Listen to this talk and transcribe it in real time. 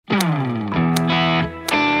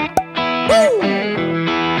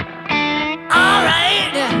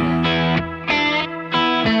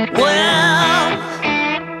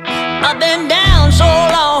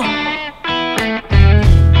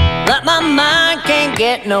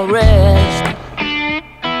get no rest.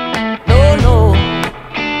 No, no,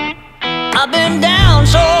 I've been down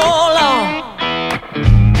so long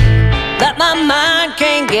that my mind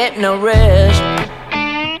can't get no rest.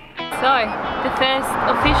 So, the first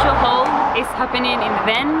official hole is happening in the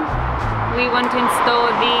van. We want to install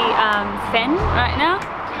the fan right now.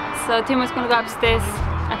 So Timo's gonna go upstairs,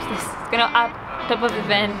 gonna up top of the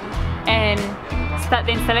van and start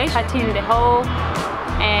the installation, cutting the hole,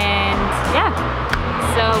 and yeah.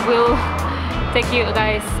 So we'll take you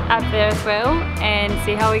guys up there as well and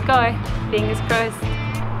see how we go. Fingers crossed.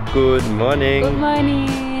 Good morning. Good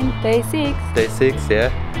morning. Day 6. Day 6,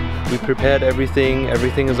 yeah. We prepared everything.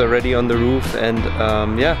 Everything is already on the roof, and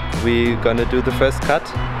yeah, we're gonna do the first cut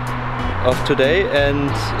of today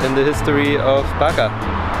and in the history of Baga.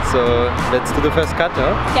 So let's do the first cut,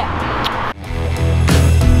 no? Yeah.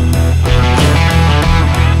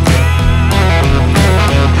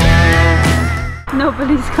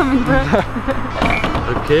 Nobody's coming, bro.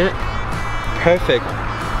 Okay. Perfect.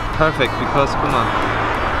 Perfect, because come on.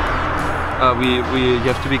 You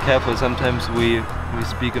have to be careful. Sometimes we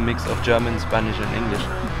speak a mix of German, Spanish and English.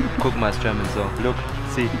 Kukma is German, so look,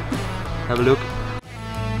 see, have a look.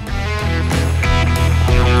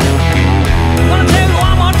 Gonna tell you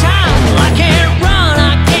one more time, I can't run,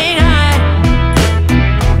 I can't hide,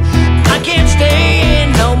 I can't stay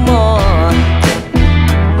in no more.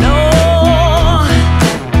 No,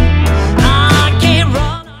 I can't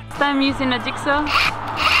run. So I'm using a jigsaw.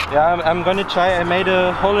 Yeah, I'm gonna try. I made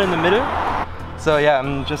a hole in the middle. So yeah,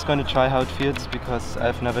 I'm just gonna try how it feels because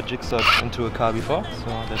I've never jigsawed into a car before.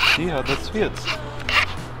 So let's see how this feels.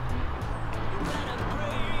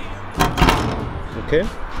 Okay.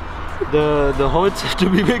 The holes have to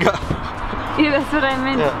be bigger. Yeah, that's what I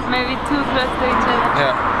meant. Yeah. Maybe too close to each other.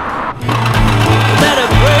 Yeah. Better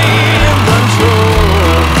brave and control.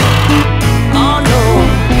 Oh no.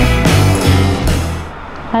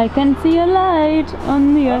 I can see a light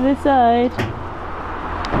on the other side.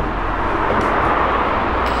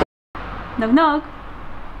 Knock knock.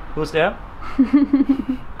 Who's there?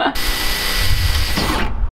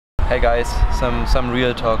 Hey guys, some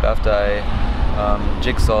real talk after I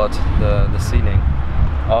jigsawed the ceiling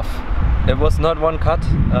off. It was not one cut.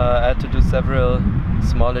 I had to do several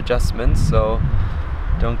small adjustments, so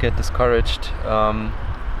don't get discouraged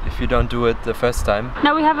if you don't do it the first time.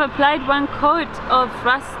 Now we have applied one coat of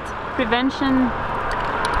rust prevention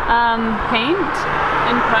paint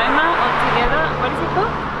and primer altogether. What is it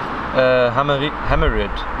called?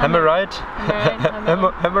 Hemorrhoids? Hemorrhoids,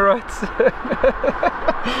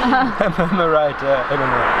 yeah, I don't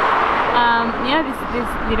know. Yeah, this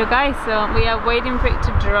little guy. So we are waiting for it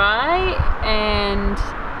to dry, and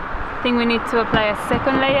I think we need to apply a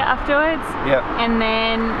second layer afterwards. Yeah. And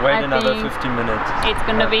then wait another 15 minutes. It's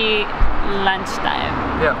gonna be lunchtime.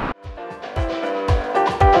 Yeah.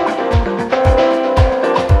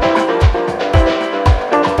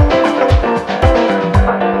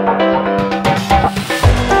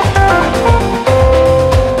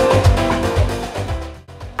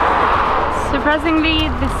 Surprisingly,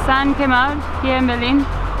 the sun came out here in Berlin.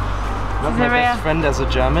 Not my best friend as a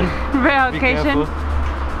German. Rare occasion.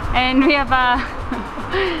 And we have a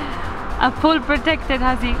full protected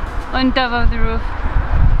hazi on top of the roof.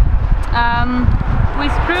 We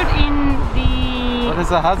screwed in the... What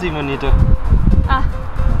is a hazi, Monito?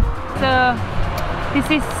 So this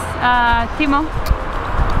is Timo,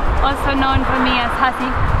 also known for me as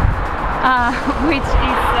Hazi, which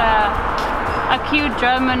is a cute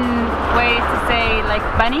German way to say like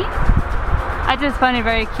bunny. I just found it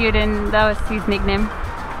very cute, and that was his nickname.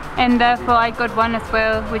 And therefore I got one as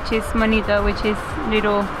well, which is Monito, which is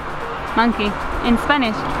little monkey in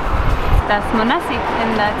Spanish. That's Monasi,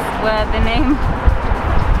 and that's where the name,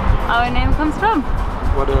 our name comes from.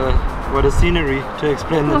 What a scenery to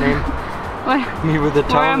explain the name. Me with the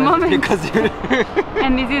towel. Because you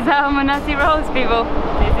and this is how Monasi rolls, people.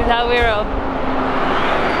 This is how we roll.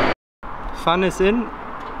 Fun is in.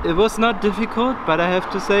 It was not difficult, but I have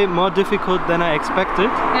to say more difficult than I expected.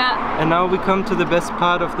 Yeah. And now we come to the best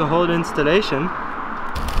part of the whole installation.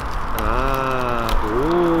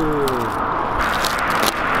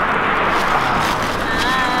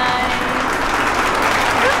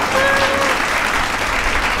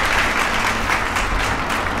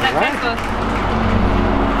 Successful.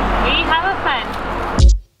 We have a fan.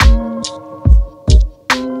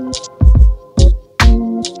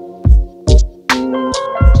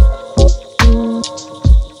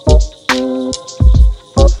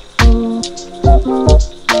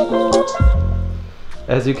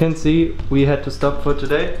 As you can see, we had to stop for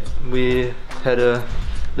today. We had a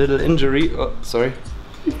little injury. Oh, sorry.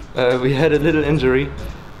 we had a little injury,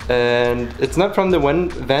 and it's not from the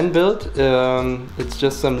van build, it's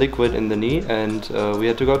just some liquid in the knee, and we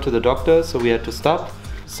had to go to the doctor, so we had to stop.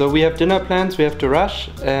 So we have dinner plans, we have to rush,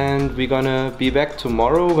 and we're gonna be back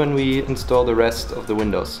tomorrow when we install the rest of the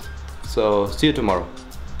windows. So see you tomorrow.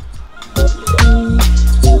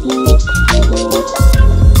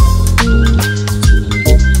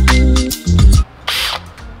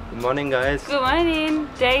 Good morning, guys. Good morning.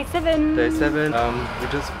 Day 7. Day 7. We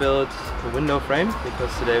just built a window frame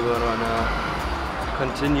because today we're gonna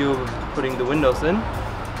continue putting the windows in.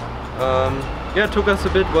 Yeah, it took us a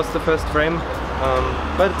bit, was the first frame,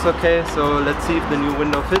 but it's okay. So let's see if the new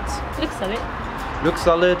window fits. Looks solid. Looks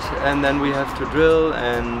solid, and then we have to drill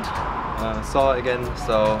and saw again.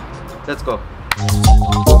 So let's go.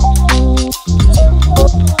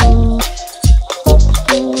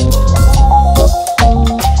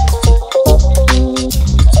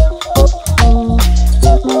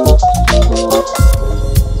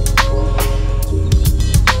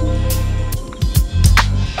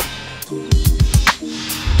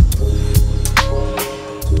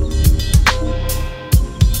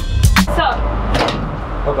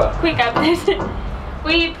 Quick update.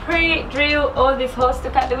 We pre-drill all these holes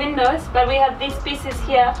to cut the windows, but we had these pieces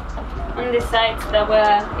here on the sides that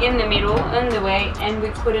were in the middle on the way, and we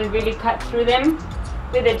couldn't really cut through them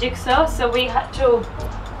with a jigsaw, so we had to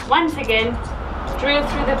once again drill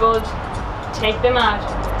through the bolt, take them out,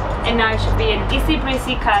 and now it should be an easy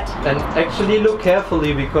breezy cut. And actually look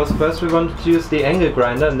carefully, because first we wanted to use the angle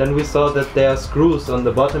grinder, and then we saw that there are screws on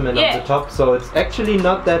the bottom and on the top, so it's actually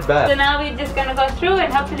not that bad. So now we're just gonna go through,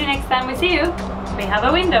 and hopefully next time we see you, we have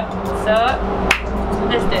a window. So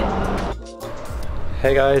let's do it.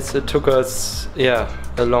 Hey guys, it took us a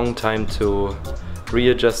long time to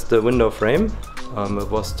readjust the window frame. It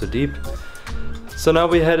was too deep. So now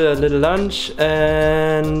we had a little lunch,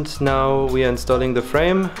 and now we are installing the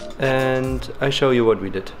frame, and I show you what we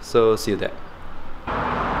did. So see you there.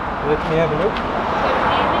 Let me have a look.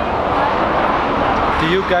 Do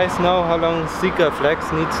you guys know how long Sika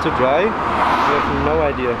flax needs to dry? We have no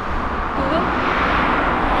idea. Google?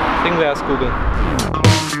 I think we ask Google.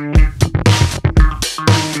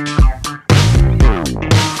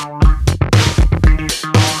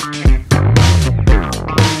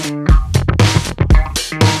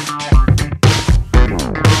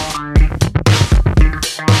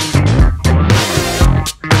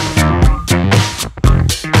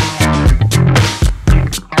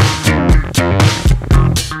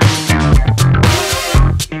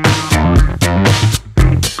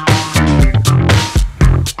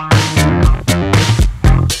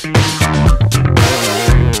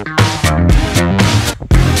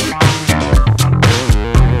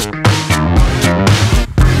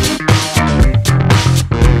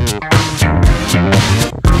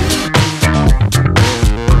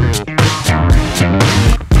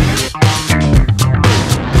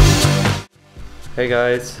 Hey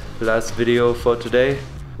guys, last video for today.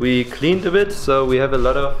 We cleaned a bit, so we have a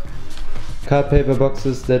lot of card paper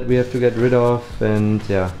boxes that we have to get rid of, and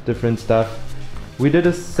different stuff. We did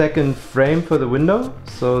a second frame for the window,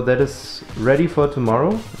 so that is ready for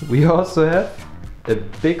tomorrow. We also have a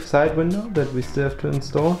big side window that we still have to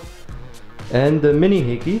install, and the mini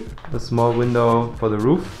hiki, a small window for the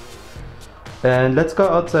roof. And let's go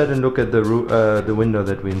outside and look at the window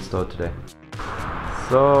that we installed today.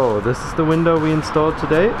 So this is the window we installed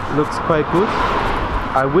today. Looks quite good.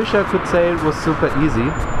 I wish I could say it was super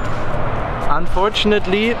easy.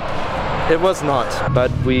 Unfortunately, it was not.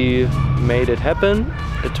 But we made it happen.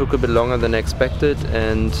 It took a bit longer than expected,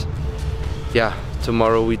 and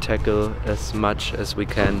tomorrow we tackle as much as we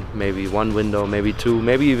can. Maybe one window, maybe two,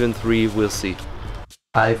 maybe even three, we'll see.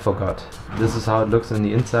 I forgot. This is how it looks on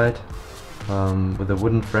the inside, with a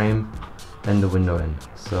wooden frame and the window in.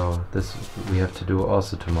 So this we have to do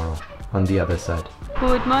also tomorrow on the other side.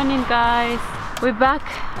 Good morning, guys. We're back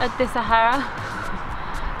at the Sahara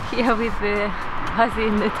here with the Hasi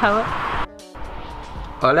in the tower.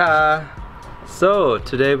 Hola! So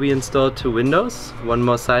today we installed two windows, one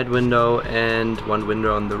more side window and one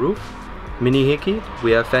window on the roof. Mini hiki.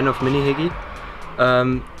 We are a fan of mini hiki.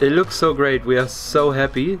 It looks so great. We are so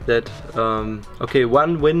happy that okay,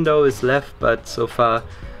 one window is left, but so far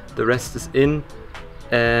the rest is in.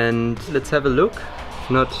 And let's have a look. If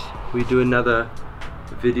not, we do another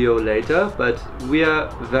video later, but we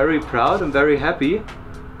are very proud and very happy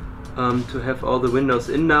to have all the windows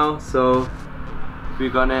in now. So we're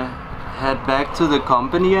gonna head back to the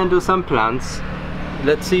company and do some plants.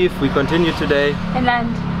 Let's see if we continue today. And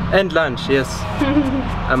lunch. And lunch, yes.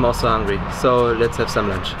 I'm also hungry, so let's have some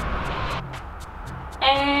lunch.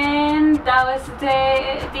 And that was the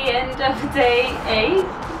end of day 8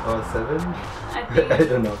 or 7. I think. I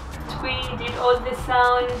don't know. We did all the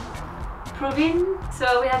sound proving,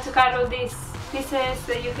 so we had to cut all these pieces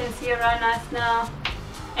that you can see around us now,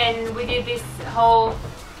 and we did this whole.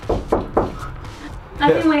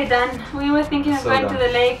 I think we're done. We were thinking of going to the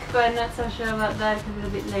lake, but not so sure about that because it's a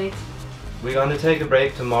bit late. We're gonna take a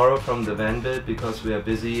break tomorrow from the van build because we are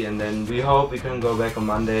busy, and then we hope we can go back on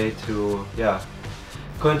Monday to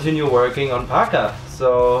continue working on Parka.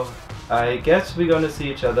 So I guess we're gonna see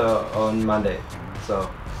each other on Monday. So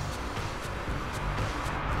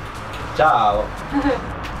ciao.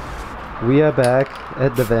 We are back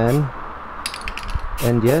at the van,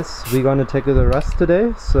 and yes, we're gonna tackle the rust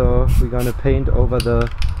today. So we're gonna paint over the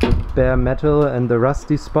bare metal and the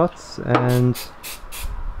rusty spots and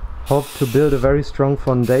hope to build a very strong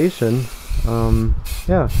foundation, to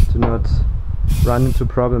not run into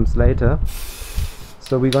problems later.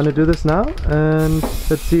 So we're gonna do this now, and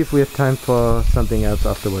let's see if we have time for something else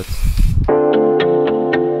afterwards.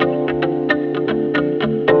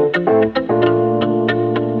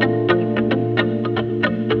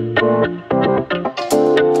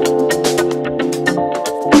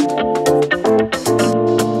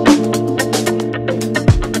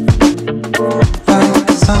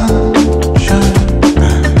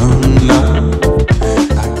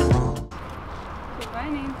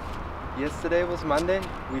 Yesterday was Monday.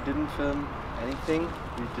 We didn't film anything.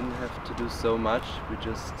 We didn't have to do so much. We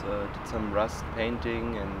just did some rust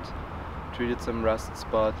painting and treated some rust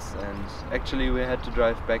spots, and actually we had to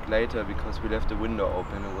drive back later because we left the window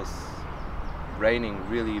open. It was raining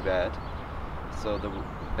really bad, so the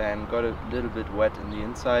van got a little bit wet in the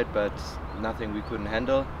inside, but nothing we couldn't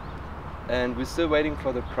handle. And we're still waiting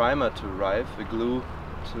for the primer to arrive, the glue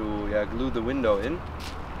to glue the window in.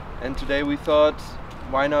 And today we thought,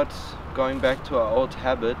 why not going back to our old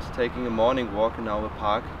habit, taking a morning walk in our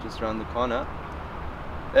park just around the corner.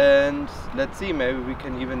 And let's see, maybe we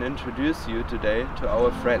can even introduce you today to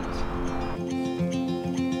our friend.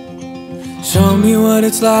 Show me what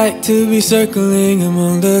it's like to be circling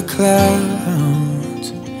among the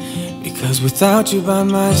clouds, because without you by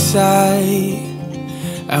my side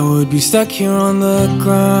I would be stuck here on the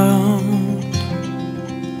ground.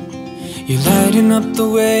 You're lighting up the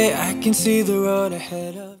way, I can see the road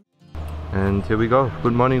ahead of. And here we go.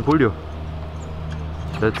 Good morning, Julio.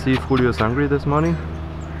 Let's see if Julio is hungry this morning.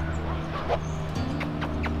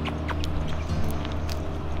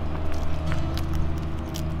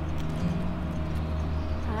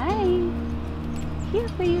 Hi, here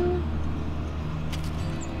for you.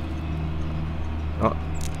 Oh,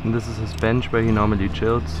 and this is his bench where he normally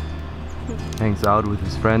chills. Hangs out with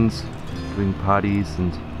his friends, doing parties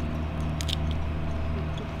and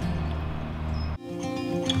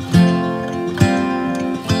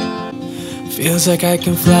feels like I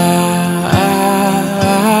can fly.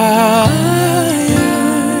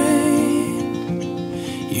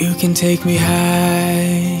 You can take me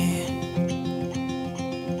high.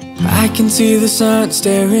 I can see the sun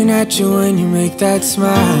staring at you when you make that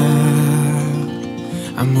smile.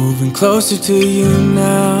 I'm moving closer to you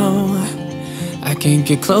now. I can't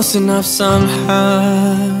get close enough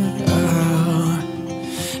somehow.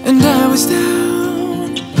 And I was down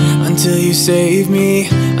until you saved me,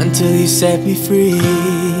 until you set me free.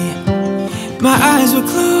 My eyes were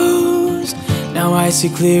closed, now I see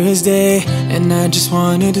clear as day. And I just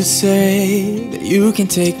wanted to say that you can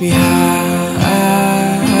take me high.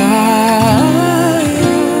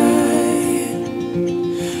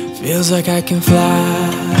 Feels like I can fly.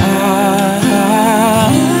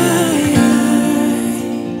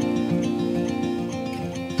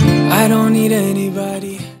 I don't need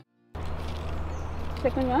anybody.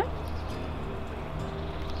 Second one?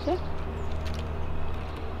 Sure.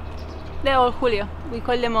 They're all Julio. We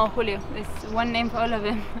call them all Julio. There's one name for all of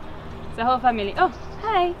them. It's the whole family. Oh,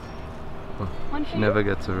 hi. oh, she never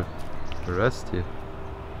gets a rest here.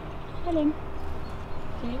 Helen.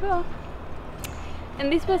 Here you go.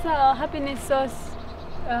 And this was our happiness source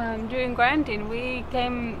during quarantine. We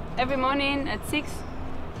came every morning at 6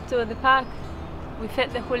 to the park. We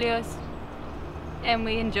fed the Julios and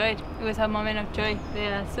we enjoyed. It was our moment of joy. They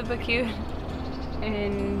are super cute,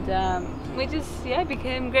 and we just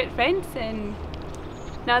became great friends. And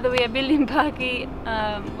now that we are building Parky,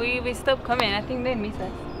 we stopped coming. I think they miss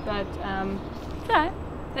us, but yeah,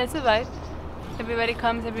 they survive. Everybody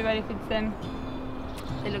comes, everybody feeds them.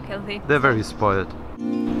 They look healthy. They're very spoiled.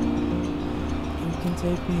 You can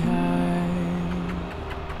take me high.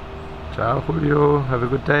 Ciao, Julio. Have a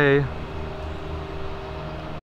good day.